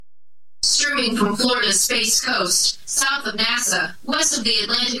Streaming from Florida's Space Coast, south of NASA, west of the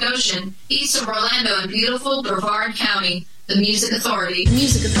Atlantic Ocean, east of Orlando and beautiful Brevard County, the Music Authority.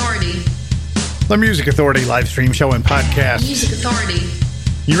 Music Authority. The Music Authority live stream show and podcast. Music Authority.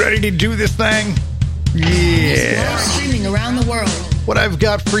 You ready to do this thing? Yeah. Streaming around the world. What I've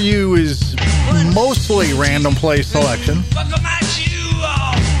got for you is mostly random play selection.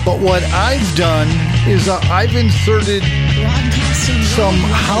 But what I've done is I've inserted some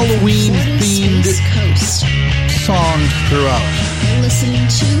Halloween-themed songs throughout. You're listening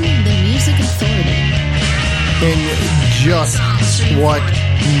to the Music Authority. And just what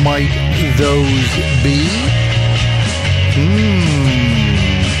might those be?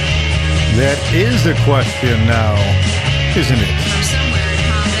 That is a question now, isn't it? From somewhere in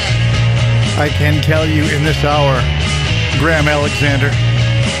Palm Bay. I can tell you in this hour, Graham Alexander,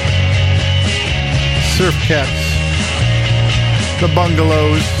 Surf Cats, the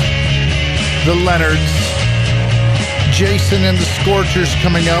Bungalows, the Leonards, Jason and the Scorchers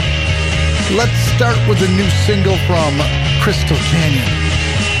coming up. Let's start with a new single from Crystal Canyon.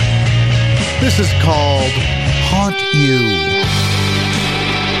 This is called Haunt You.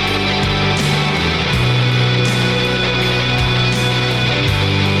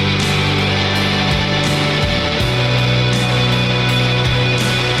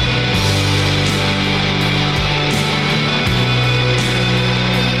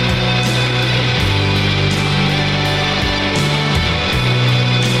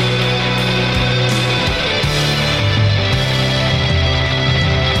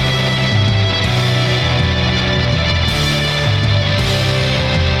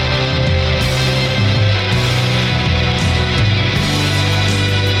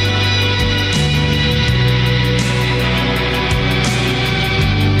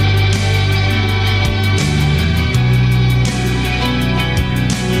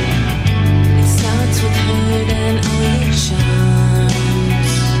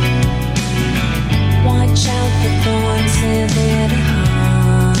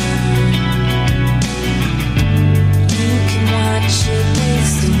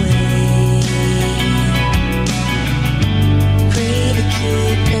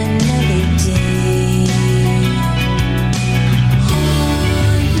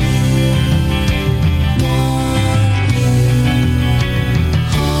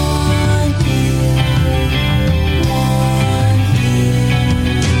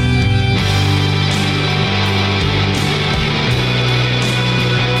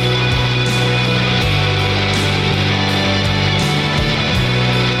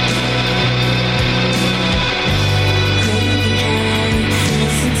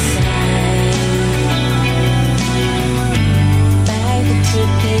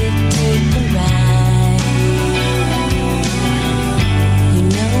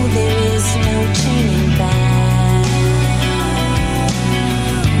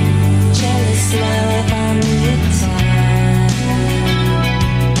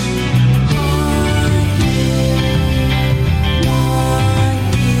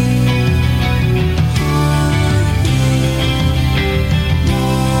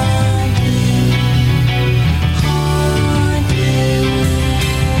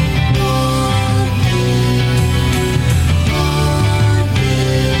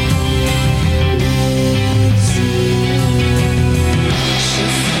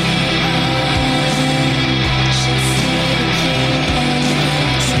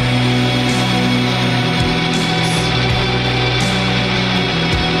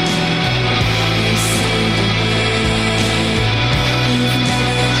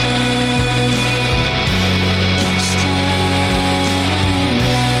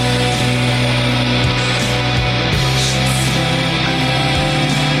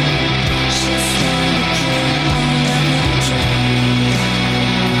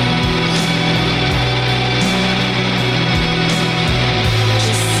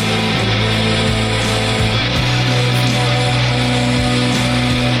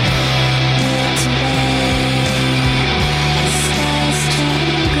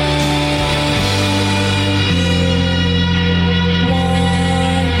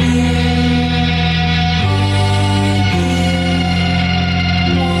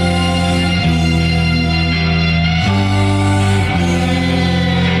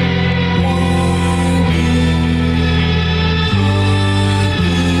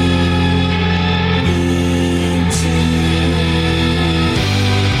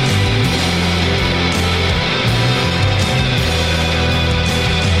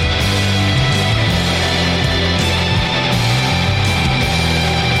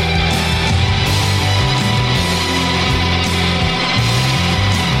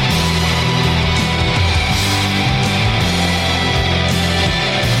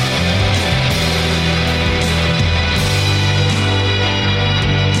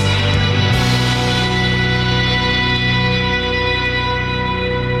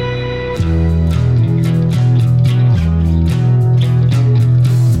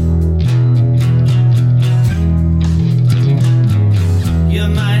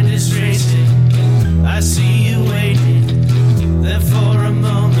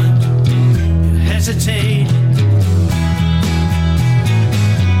 hesitate.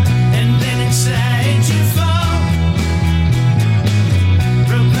 And then inside you fall,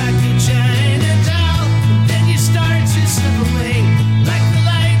 broke like a China doll. And then you start to slip away, like the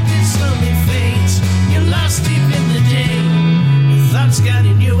light that slowly fades. You're lost deep in the day, your thoughts got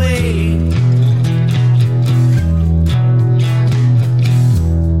in your way.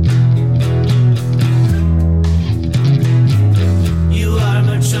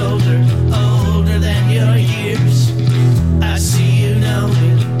 Older than your years. I see you know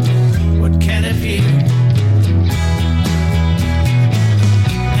it. What can it be?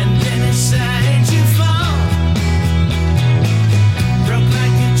 And then inside you fall, broke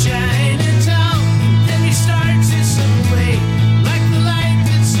like a China doll. Then you start to slip away, like the light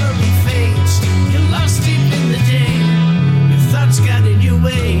that slowly fades. You're lost deep in the day, your thoughts got in your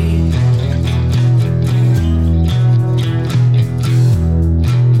way.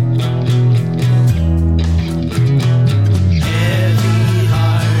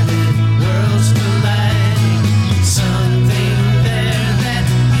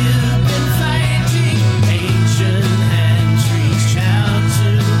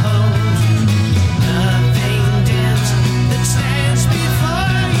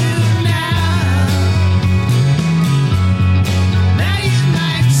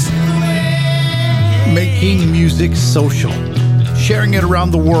 Making music social, sharing it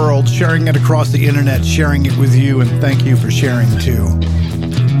around the world, sharing it across the internet, sharing it with you, and thank you for sharing too.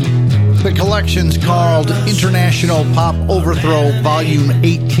 The collection's called International Pop Overthrow Volume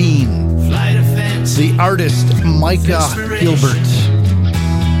 18. The artist Micah Gilbert.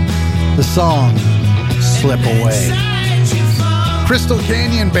 The song Slip Away. Crystal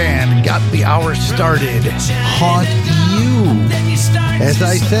Canyon Band got the hour started. Haunt You. As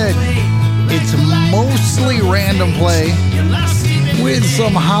I said, it's mostly random play with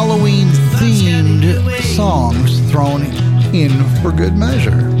some Halloween-themed songs thrown in for good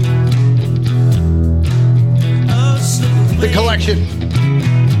measure. The collection,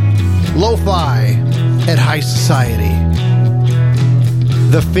 Lo-Fi at High Society.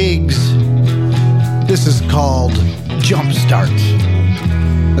 The Figs, this is called Jumpstart.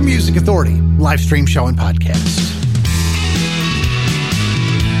 The Music Authority, live stream show and podcast.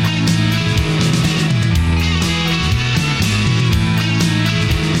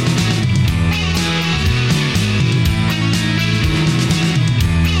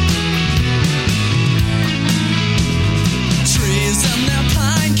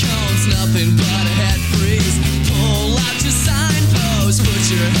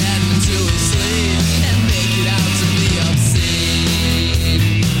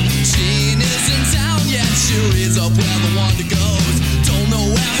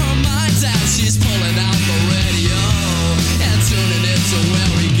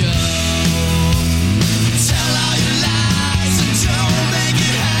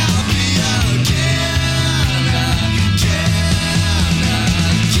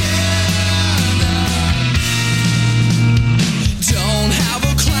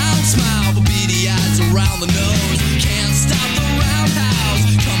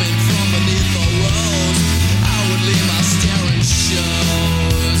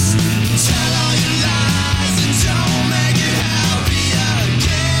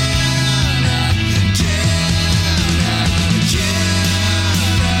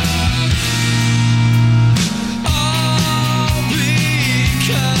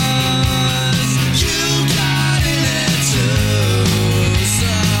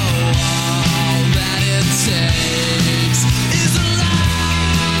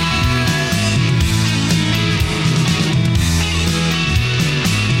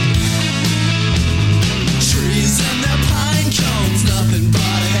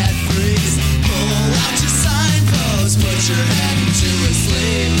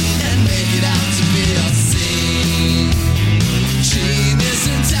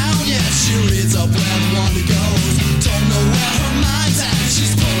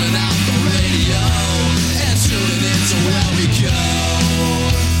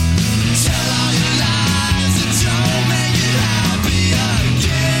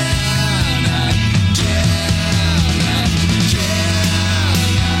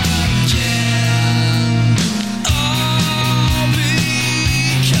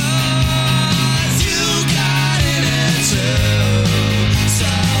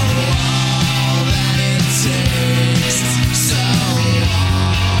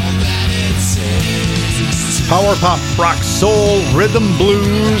 Power pop, rock, soul, rhythm,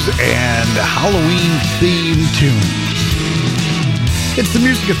 blues, and Halloween-themed tunes. It's the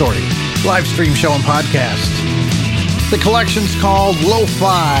Music Authority, live stream show and podcast. The collection's called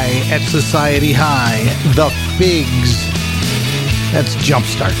Lo-Fi at Society High. The Figs. That's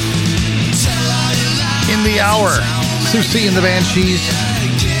Jumpstart. In the hour, Susie and the Banshees.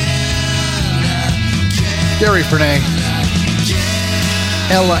 Gary Fernay.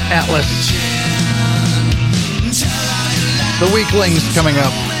 Ella Atlas. The Weaklings coming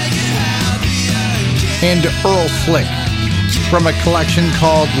up. And Earl Slick from a collection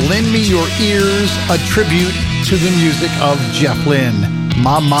called Lend Me Your Ears, a tribute to the music of Jeff Lynne.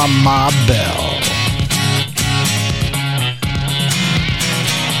 Ma Ma Ma Bell.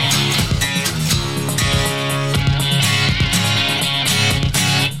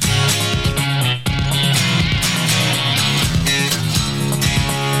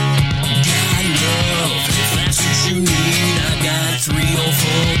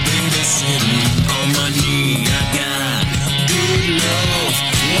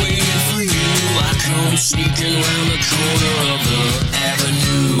 Sneaking around the corner of the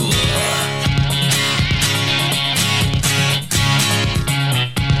avenue.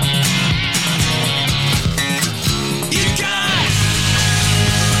 You got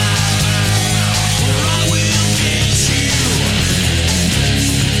or I will get you.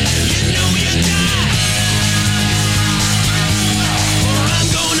 You know you got or I'm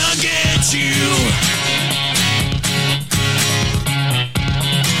gonna get you.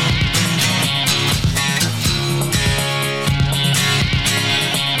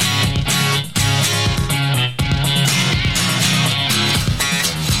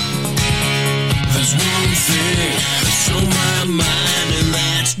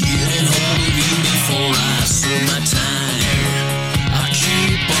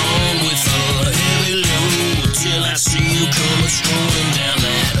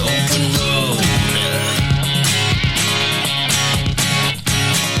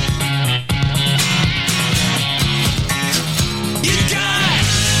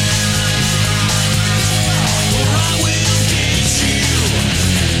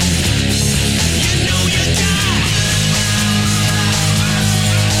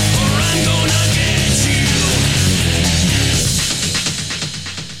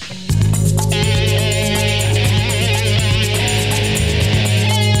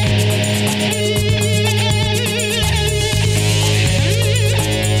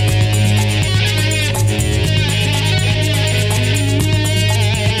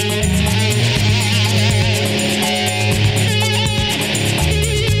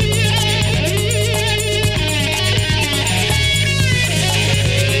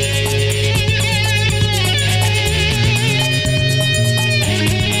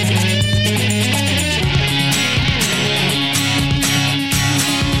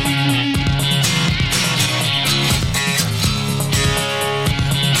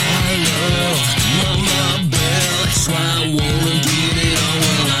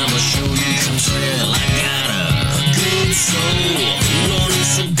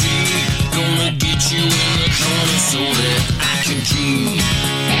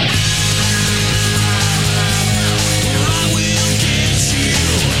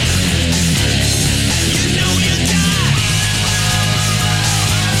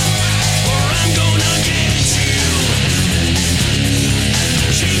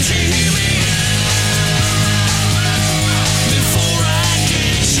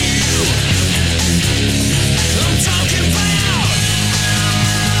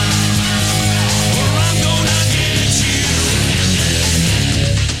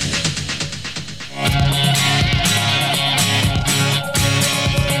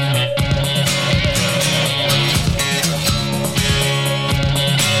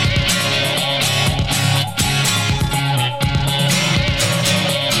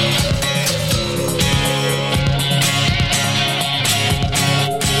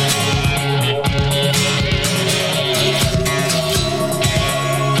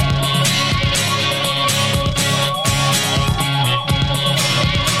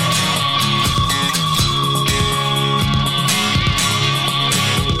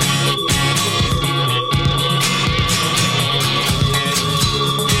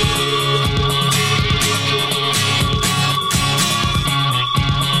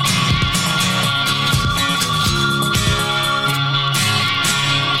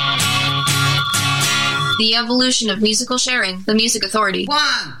 The evolution of musical sharing, the Music Authority. 1,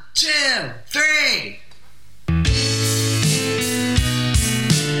 2, 3.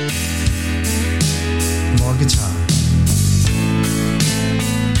 More guitar.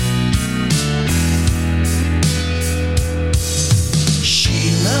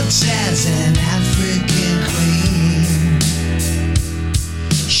 She looks as an African queen.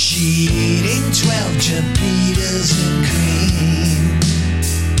 She eating 12 chapitas in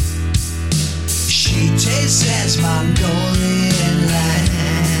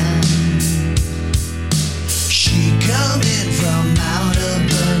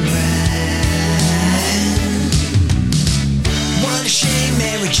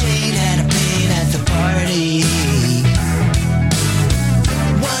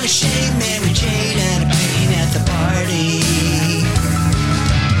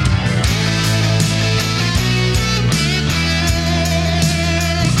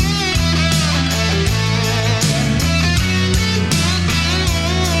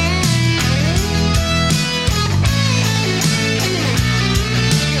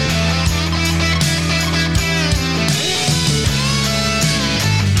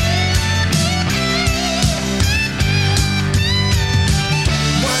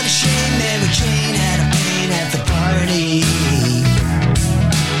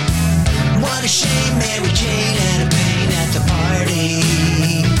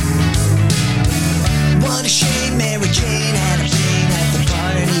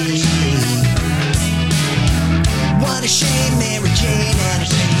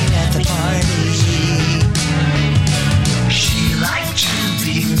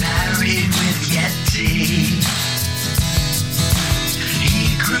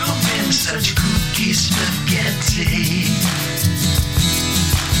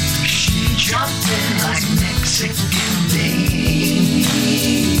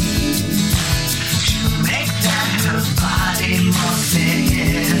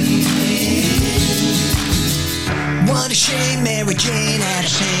shame Mary Jane had a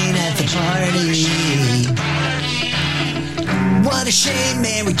pain at the party. What a shame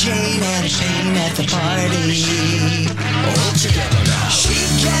Mary Jane had a pain at the party. All together now. She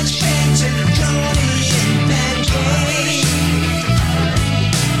catch pants and Tony and Pancake.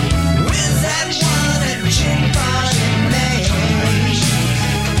 With that one a gin party made.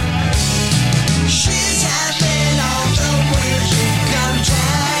 She's having all the worship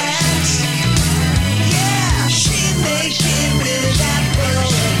contracts. Yeah, she made it with that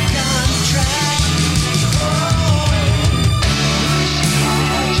bullet contract.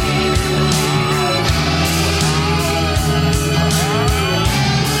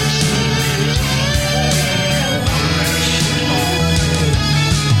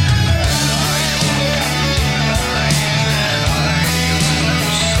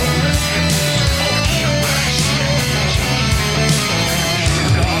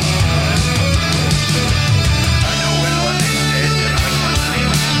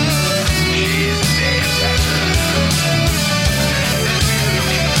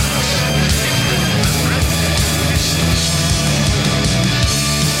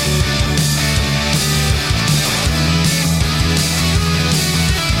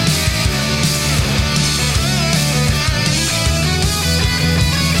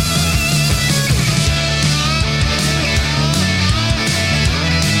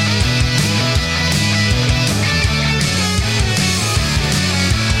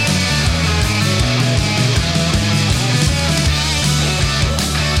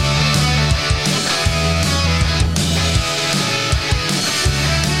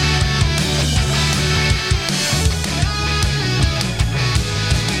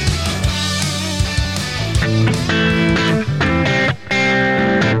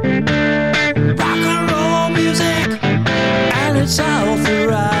 Rock and roll music, and it's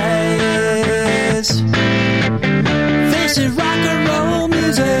authorized. This is rock and roll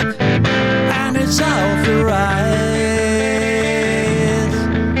music, and it's authorized.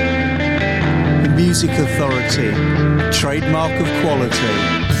 Music Authority, trademark of quality.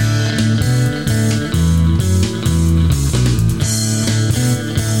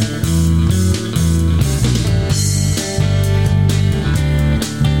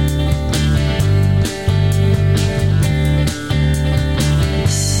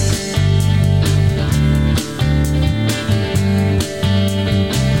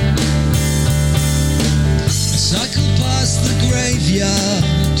 Cycle past the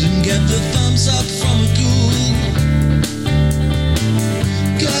graveyard and get the thumbs up from a ghoul.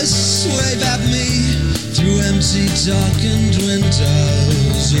 Ghosts wave at me through empty, darkened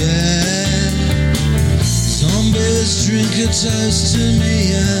windows, yeah. Zombies drink a toast to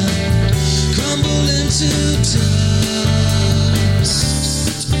me and crumble into dust.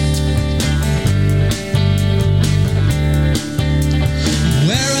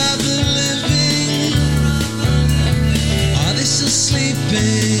 Where are the living? Are they still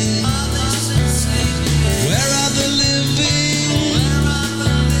sleeping? Where are the living?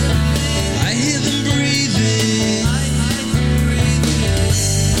 I hear them breathing.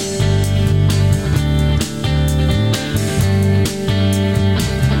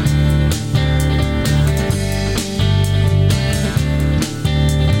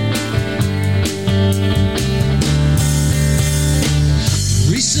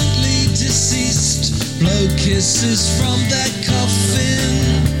 Recently deceased blow kisses from their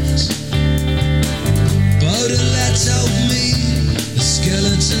coffins. Baudelaire told me the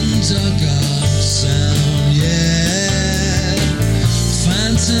skeleton dugout sound, yeah.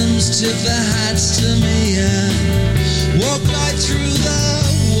 Phantoms tip their hats to me and walk right through the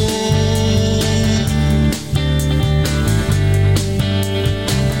wall.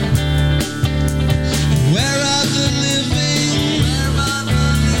 Where are the living?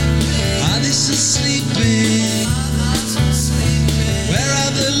 Are they still sleeping? Where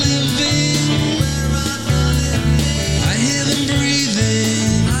are the living? I hear them breathing.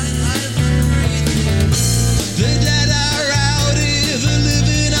 The dead are out here, the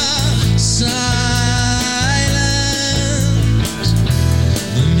living are silent.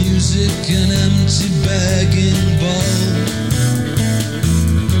 The music an empty begging bowl.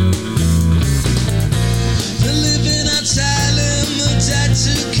 The living are telling the dead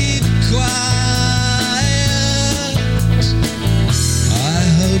to keep quiet. I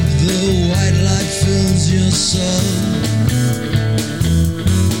hope the white light fills your soul.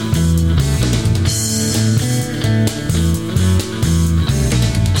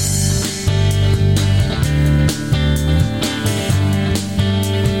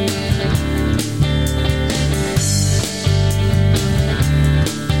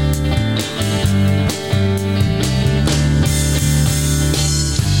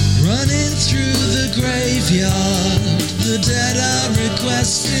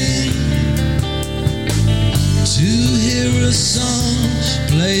 requesting to hear a song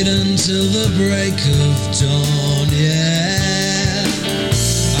played until the break of dawn. Yeah,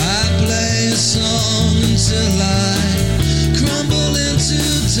 I play a song until I crumble into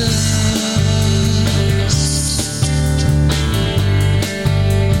dust.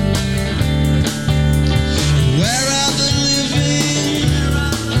 Where are the living?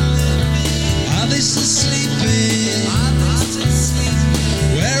 Are they still sleeping?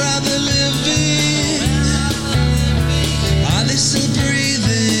 Where are the living? Are they still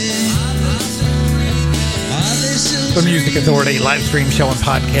breathing? Are they still The Music Authority live stream show and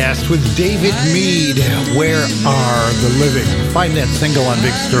podcast with David Mead. Where are the living? Find that single on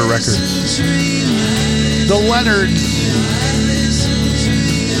Big Stir Records. The Leonards.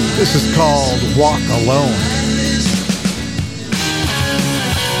 This is called Walk Alone.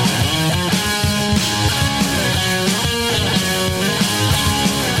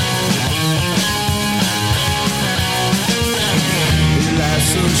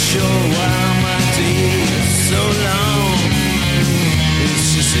 So sure why my day is so long.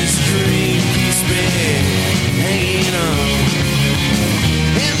 It's just this dream keeps me hanging on.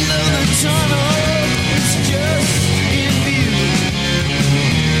 End of the tunnel is just in view,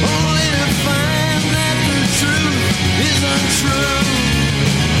 only to find that the truth is untrue.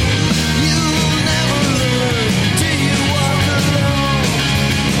 You'll never learn till you walk alone.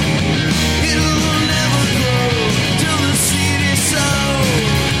 It'll never grow till the seed is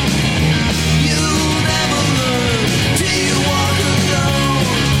sown.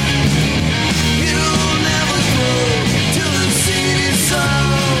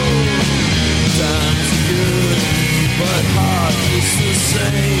 But heart is the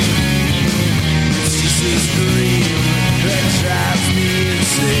same. It's just this dream that drives me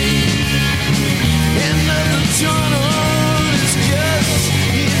insane. End of the tunnel is just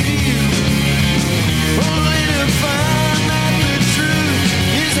in view, only to find that the truth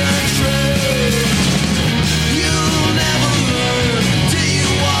is untrue. You'll never learn till you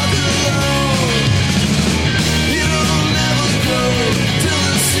walk alone. You'll never grow till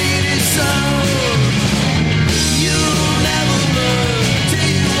the seed is sown.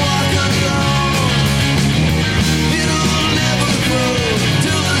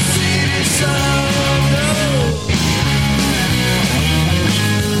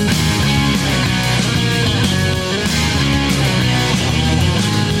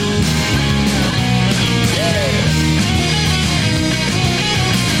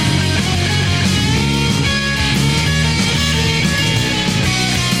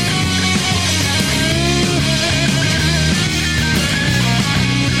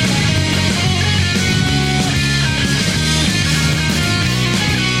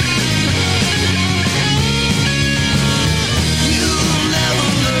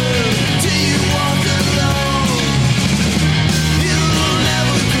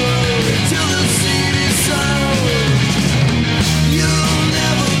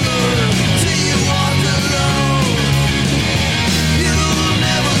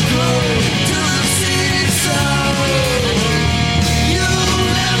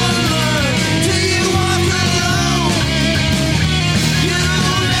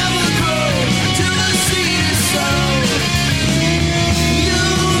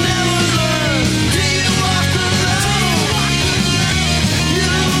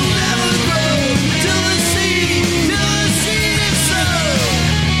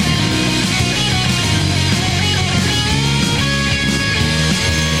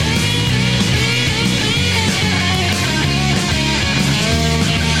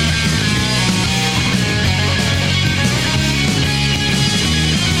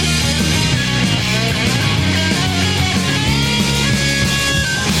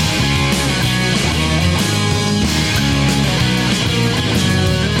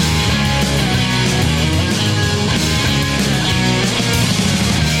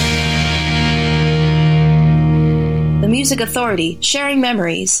 Music Authority, sharing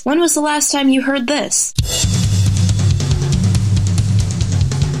memories. When was the last time you heard this?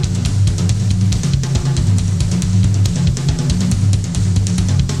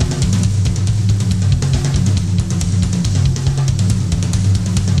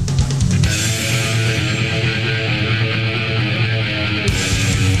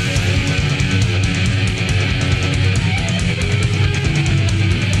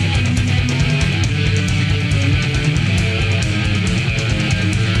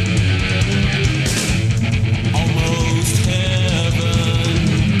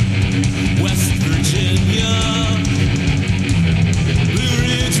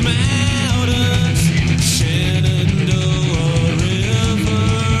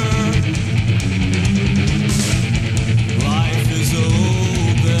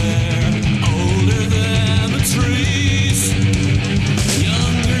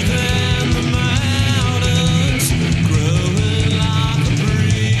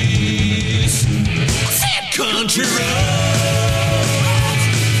 Country roads,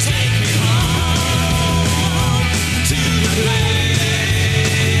 take me home to the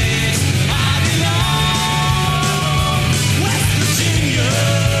place I belong. West Virginia,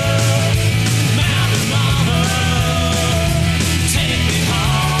 Mountain Mama, take me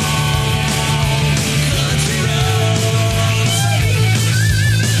home. Country roads,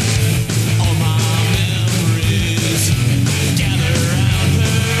 all my memories gather around her.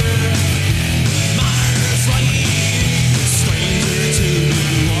 Stranger to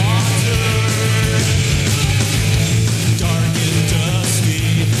blue water, dark and dusty,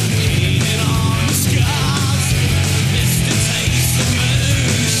 painted on the skies. Missed the taste of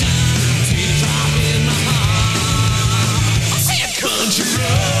moonshine, teardrop in my heart. I said, country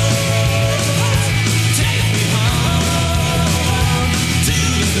roads, take me home to the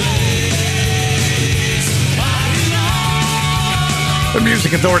place I belong. The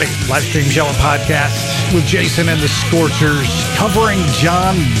Music Authority live stream show and podcast with Jason and the Scorchers covering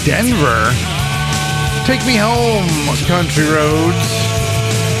John Denver. Take Me Home, Country Roads.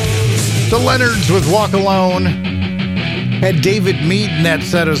 The Leonards with Walk Alone. Had David Mead in that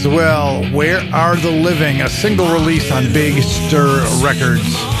set as well. Where Are the Living? A single release on Big Stir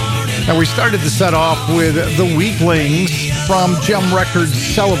Records. And we started the set off with The Weaklings from Gem Records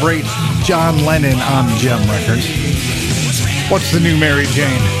Celebrate John Lennon on Gem Records. What's the new, Mary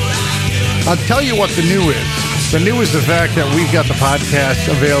Jane? I'll tell you what the new is. The new is the fact that we've got the podcast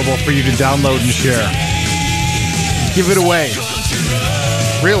available for you to download and share. Give it away.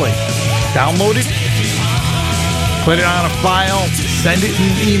 Really. Download it. Put it on a file. Send it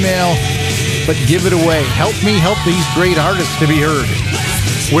in an email. But give it away. Help me help these great artists to be heard.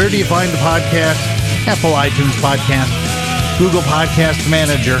 Where do you find the podcast? Apple iTunes Podcast, Google Podcast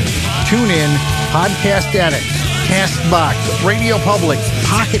Manager, TuneIn, Podcast Addict, CastBox, Radio Public,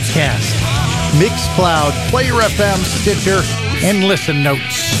 Pocket Cast, Mixcloud, Player FM, Stitcher, and Listen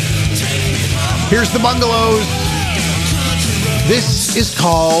Notes. Here's the Bungalows. This is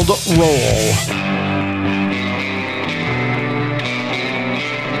called Roll.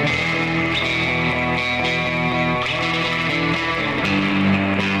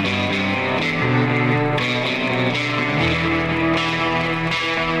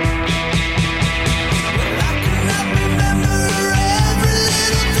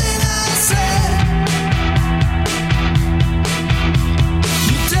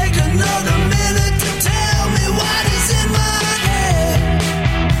 Take another minute to tell me what is in my head.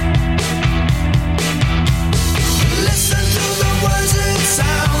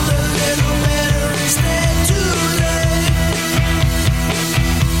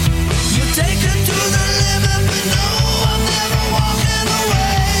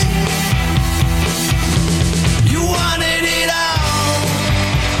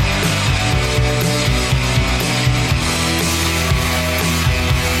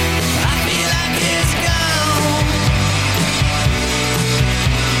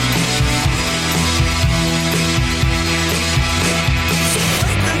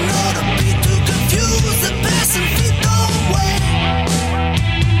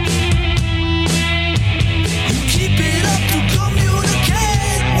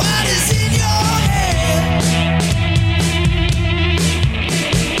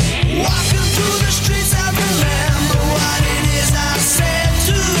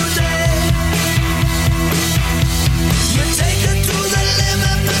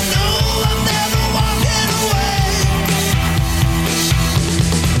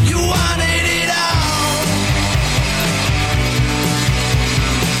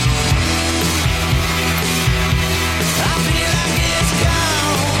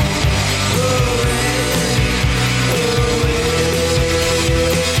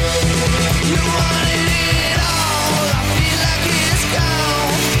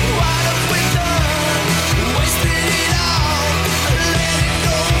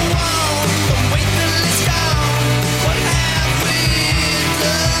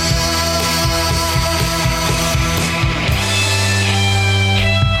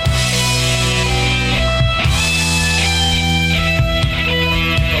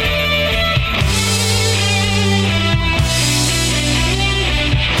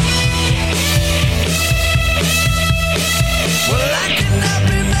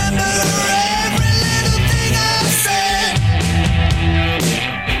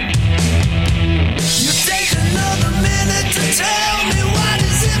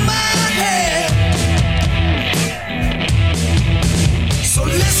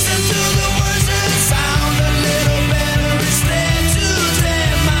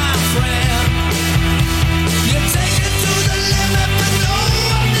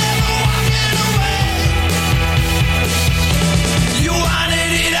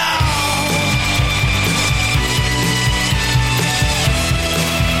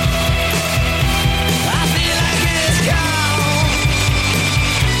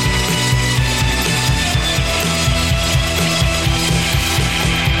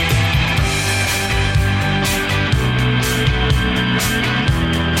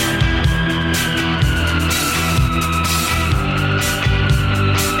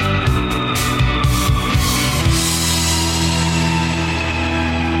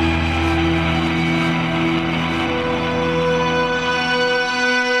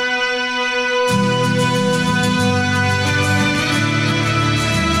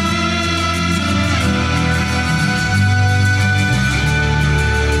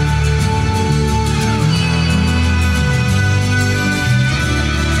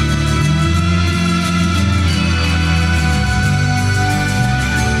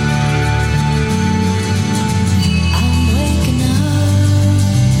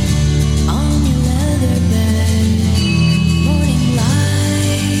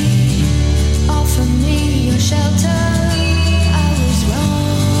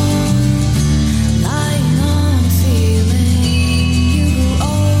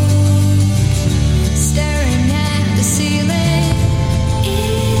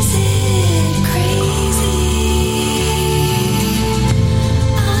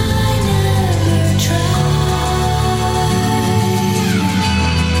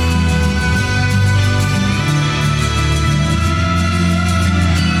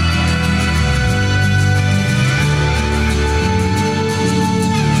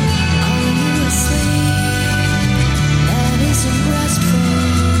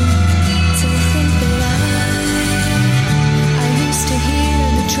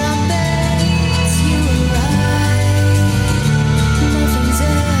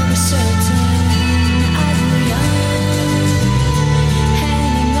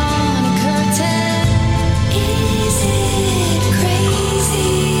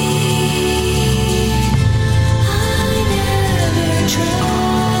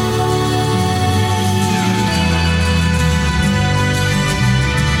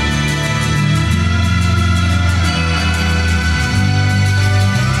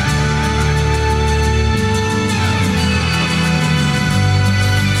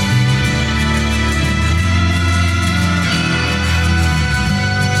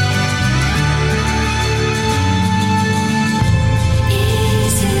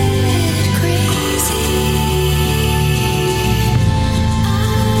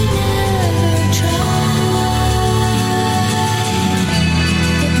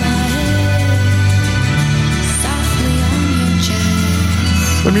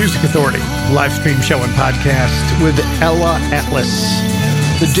 Music Authority, live stream show and podcast with Ella Atlas.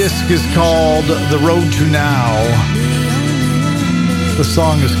 The disc is called The Road to Now. The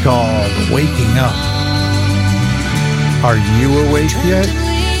song is called Waking Up. Are you awake yet?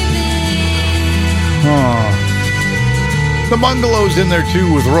 The Bungalow's in there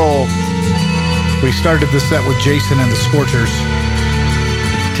too with Roll. We started the set with Jason and the Scorchers.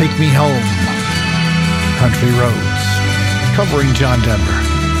 Take Me Home, Country Roads, covering John Denver.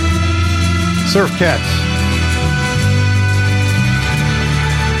 Surf Cats.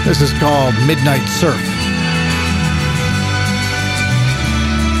 This is called Midnight Surf.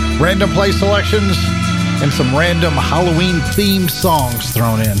 Random play selections and some random Halloween-themed songs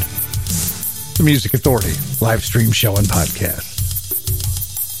thrown in. The Music Authority, live stream show and podcast.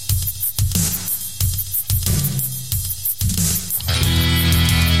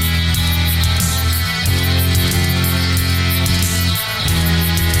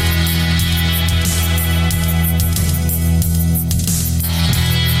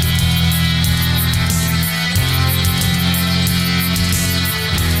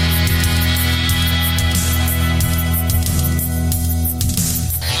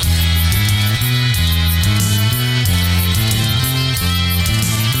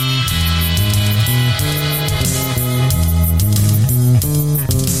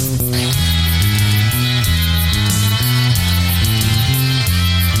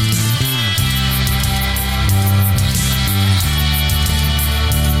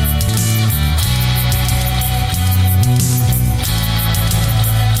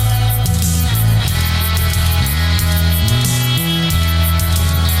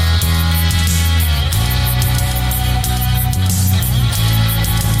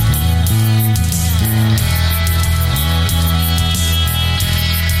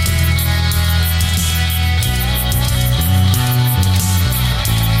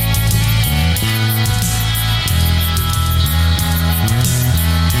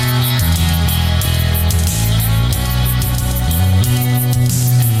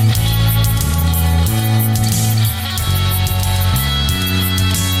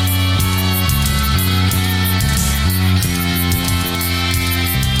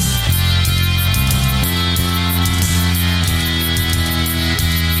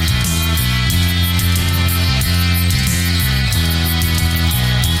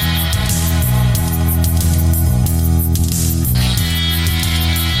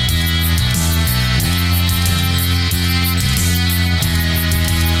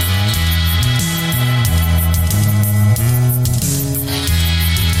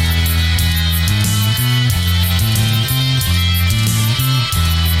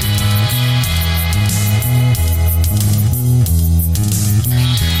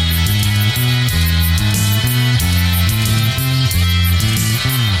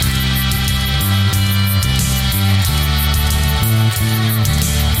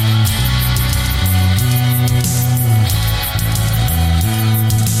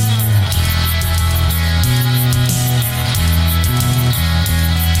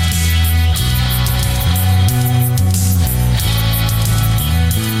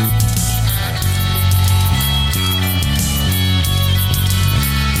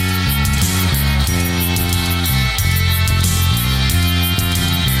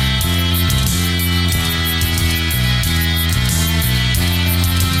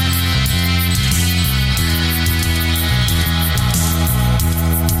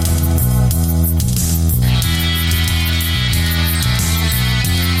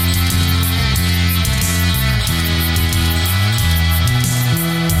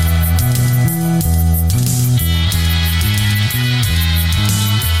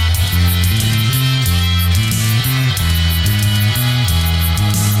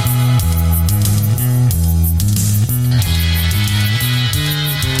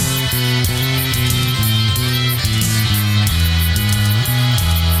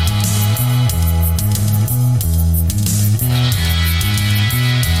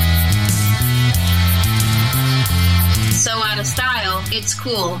 It's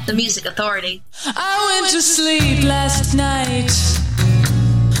cool. The Music Authority. I went to sleep last night,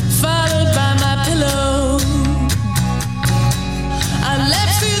 followed by my pillow. I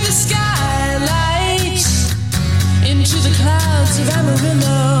leapt through the skylight into the clouds of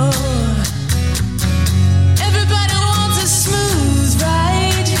Amarillo. Everybody wants a smooth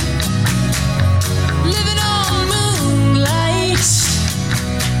ride, living on moonlight,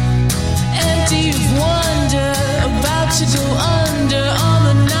 empty of wonder, about to go under on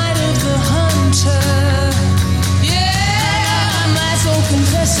the night of the hunter. Yeah, my soul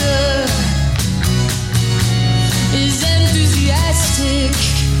confessor is enthusiastic.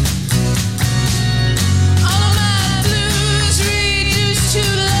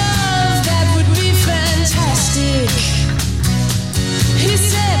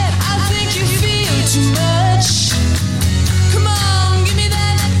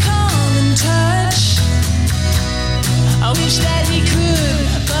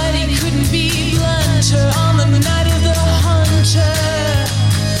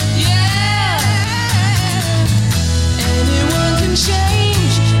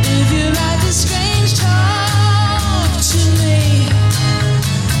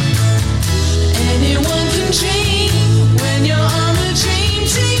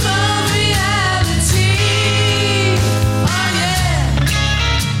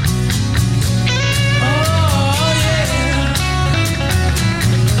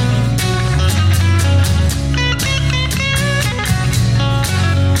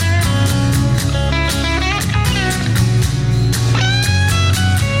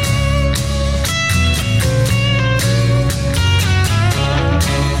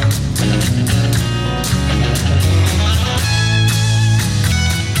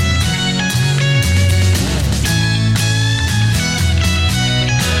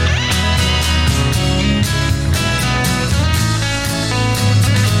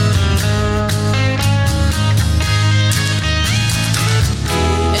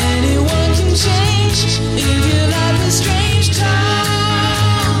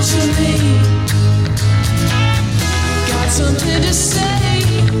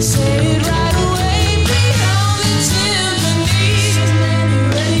 Say it right away, beyond the tympanies. Many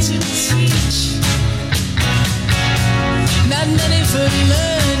ready to teach, not many for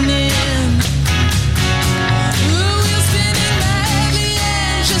learning. Wheels spinning madly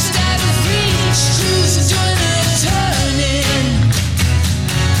and just out of reach. Choose to join the turning.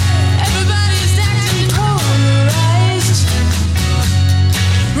 Everybody's acting polarized,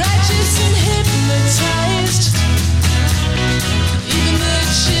 righteous and hypnotized. Even the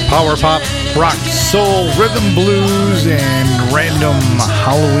Power pop, rock, soul, rhythm, blues, and random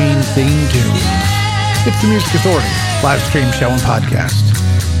Halloween themed tunes. It's the Music Authority live stream show and podcast.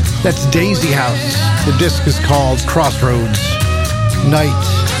 That's Daisy House. The disc is called Crossroads, Night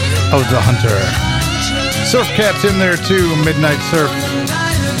of the Hunter. Surf Cat's in there too, Midnight Surf.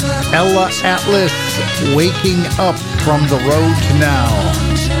 Ella Atlas, Waking Up from the Road to Now.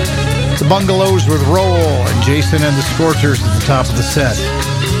 The Bungalows with Roll and Jason and the Scorchers at the top of the set.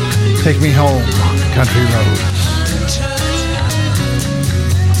 Take Me Home, Country Roads.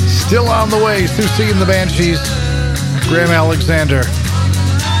 Still on the way, Susie and the Banshees, Graham Alexander.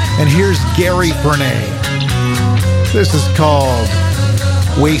 And here's Gary Bernay. This is called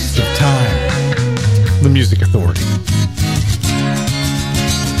Waste of Time. The Music Authority.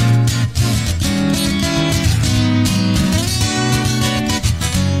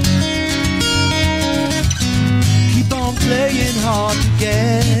 Keep on playing hard to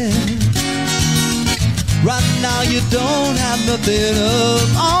get. Right now you don't have nothing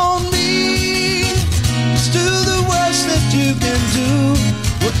up on me. Just do the worst that you can do.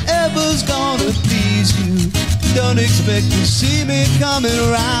 Whatever's gonna please you. Don't expect to see me coming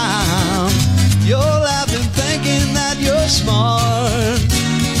around. You're laughing thinking that you're smart.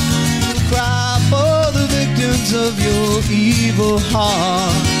 Cry for the victims of your evil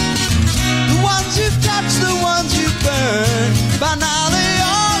heart. The ones you've touched, the ones you've burned. By now they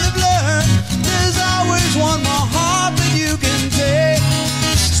all have learned. There's always one more heart that you can take.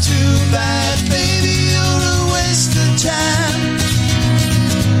 It's too bad, baby, you're a waste of time.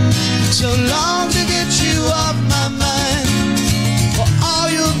 So long to get you off my mind. For all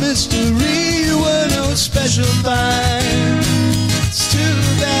your mystery, you were no special find. It's too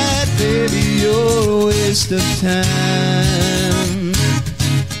bad, baby, you're a waste of time.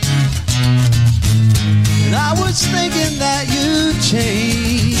 And I was thinking that you'd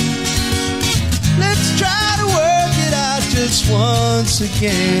change. Let's try to work it out just once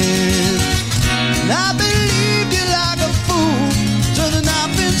again. And I believed you like a fool, turning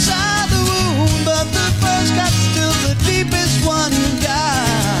up inside the wound. But the first cut's still the deepest one you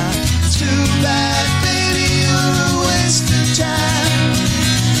got. It's too bad, baby, you're a waste of time.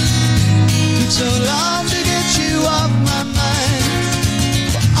 Took so long to get you off my mind.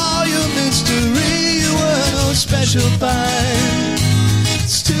 For all your mystery, you were no special find.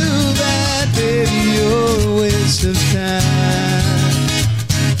 It's too bad, baby, you're a waste of time.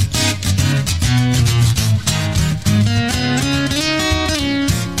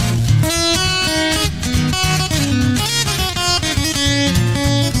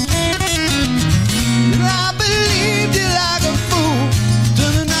 And I believed you like a fool,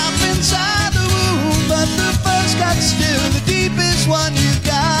 turning up inside the wound. But the first cut's still the deepest one you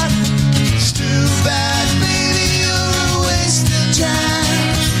got. It's too bad, baby, you're a waste of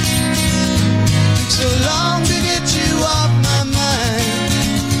time. So long to get you off my mind.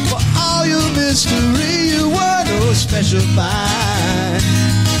 For all your mystery, you were no special find.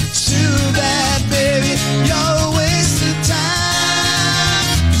 It's too bad, baby, you're a waste of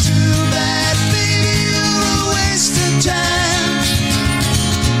time. Too bad, baby, you're a waste of time.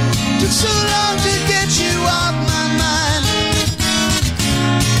 Took so long to get you off my mind.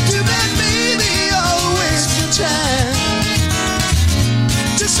 Too bad, baby, you're a waste of time.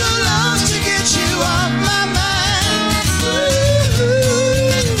 Took so long to get you off my mind.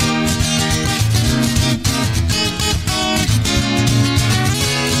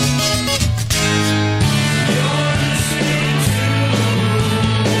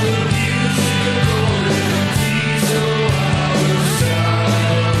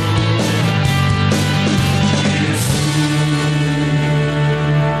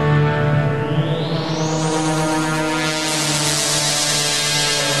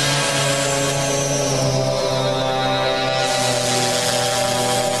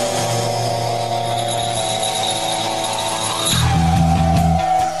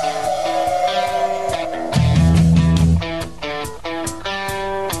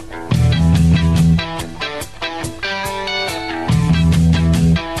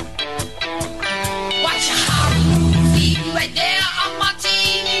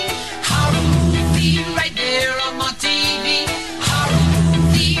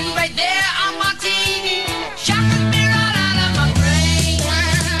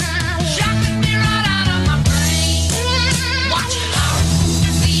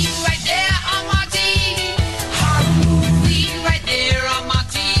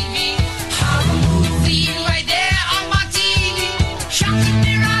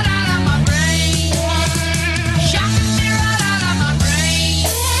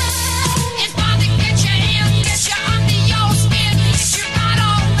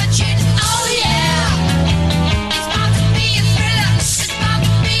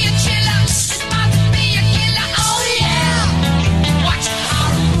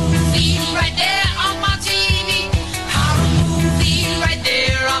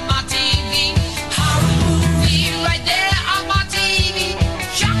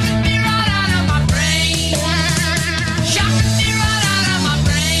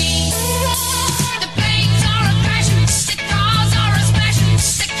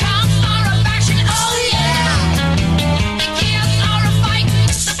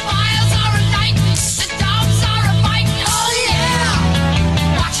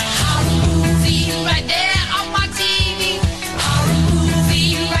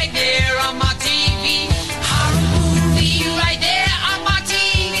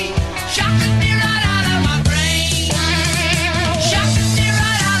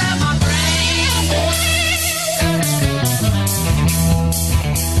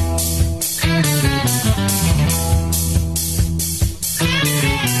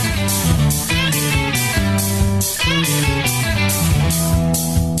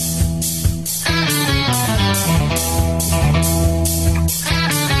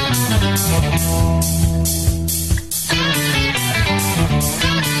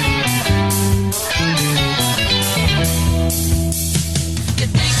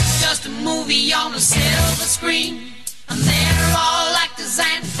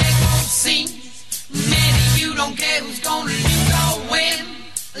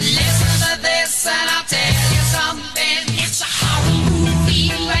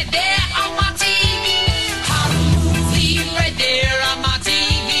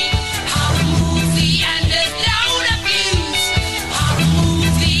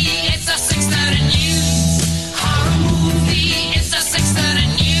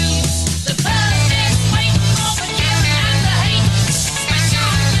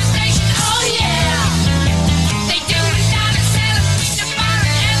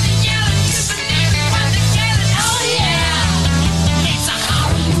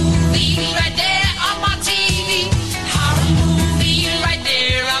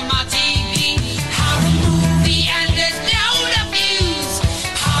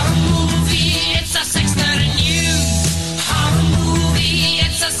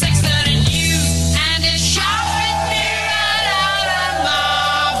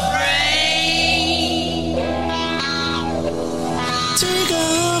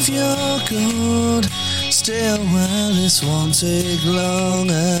 you're good, stay a while, this won't take long,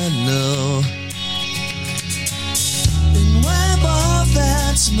 I know. And wipe off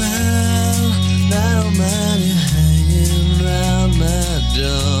that smile, I don't mind you hanging round my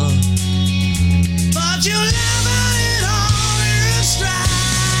door. But you laugh at it all in stride.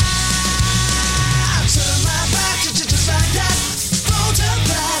 Turn my back to just like that.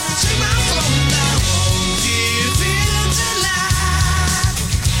 Multiply, take my phone now. Won't give in tonight.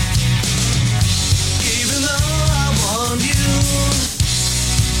 Even though I want you,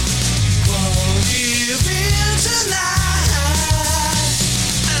 won't give in tonight.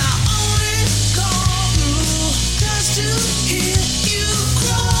 And I only call through just to hear you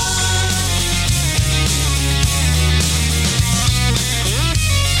cry.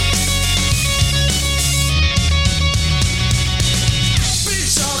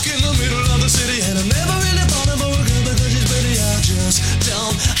 City, and I'm never really falling for a girl because she's pretty. I just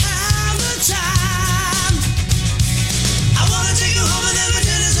don't have the time. I wanna take you home and then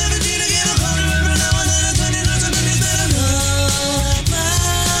pretend it's 17 again. I'll call you every now and then and turn you nuts and then it's better not my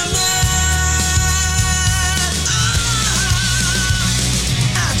mind.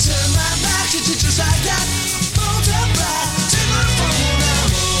 I turn my back at you just like that. Multiply, take my phone, I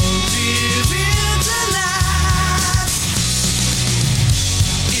won't give in tonight.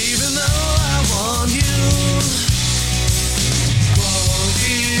 Even though on you, won't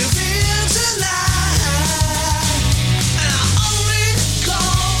give in tonight. And I only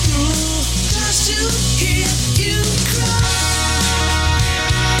call through just to hear you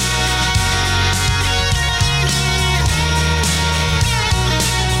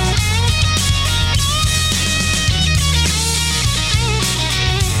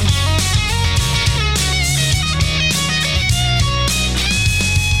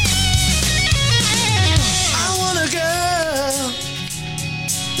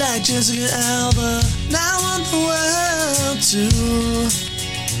like Jessica Alba, now I want the world to.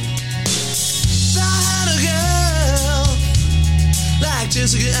 If I had a girl like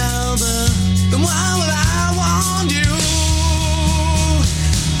Jessica Alba, then why would I want you?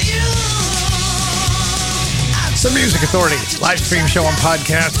 The Music Authority live stream show and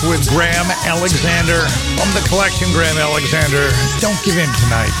podcast with Graham Alexander from the collection Graham Alexander. Don't give in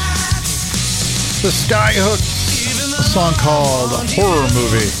tonight. The Skyhooks, a song called Horror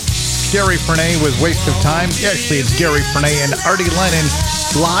Movie. Gary Fernay was Waste of Time. Actually, it's Gary Fernay and Artie Lennon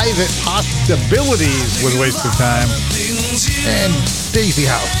live at Possibilities with Waste of Time. And Daisy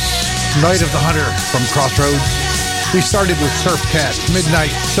House, Night of the Hunter from Crossroads. We started with Surf Cat,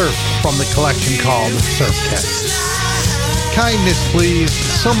 Midnight Surf from the collection called Surf Cat. Kindness, please.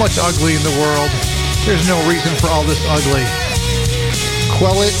 So much ugly in the world. There's no reason for all this ugly.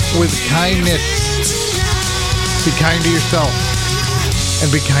 Quell it with kindness. Be kind to yourself.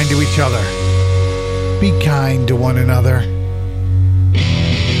 And be kind to each other. Be kind to one another.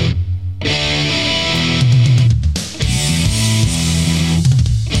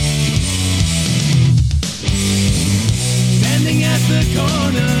 Standing at the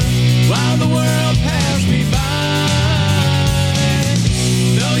corner while the world passed me by.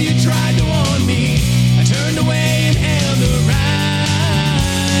 Though you tried to warn me, I turned away and held the ride.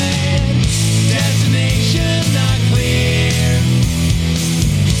 Destination not clear.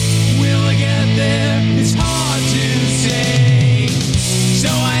 Will I get there? It's hard to say. So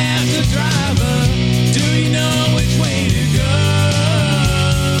I asked the driver, do you know which way to go?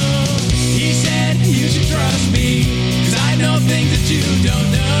 He said, you should trust me, 'cause I know things that you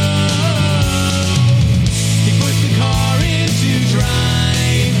don't know. He put the car into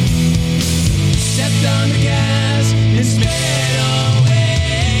drive, stepped on the gas and sped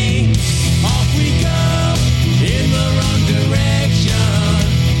away. Off we go in the wrong direction.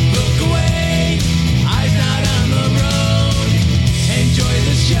 Look away, eyes not on the road. Enjoy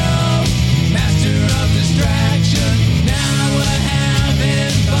the show, master of distraction. Now we're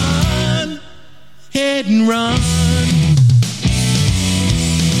having fun. Hit and run.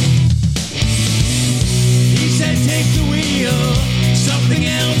 He said take the wheel, something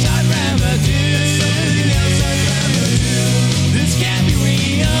else I'd rather do. This can't be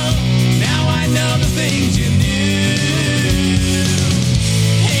real, now I know the things you knew.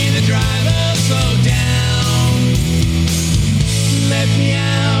 Hey the driver, slow down. Let me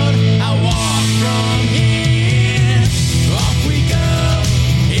out, I'll walk from here. Off we go,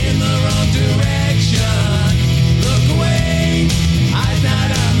 in the wrong direction.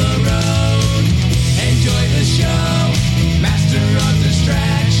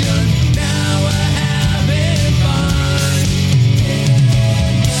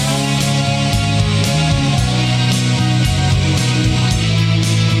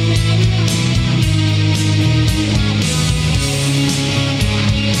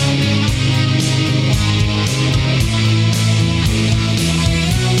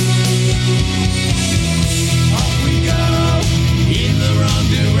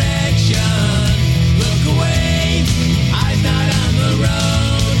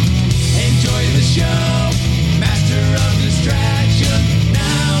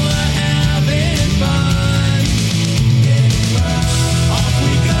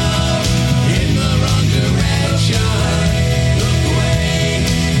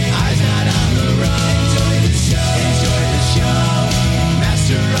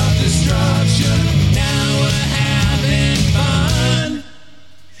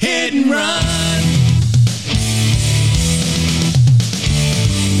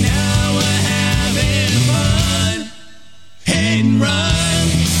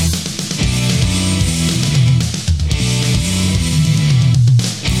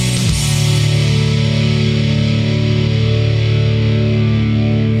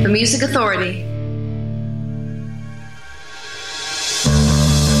 Authority.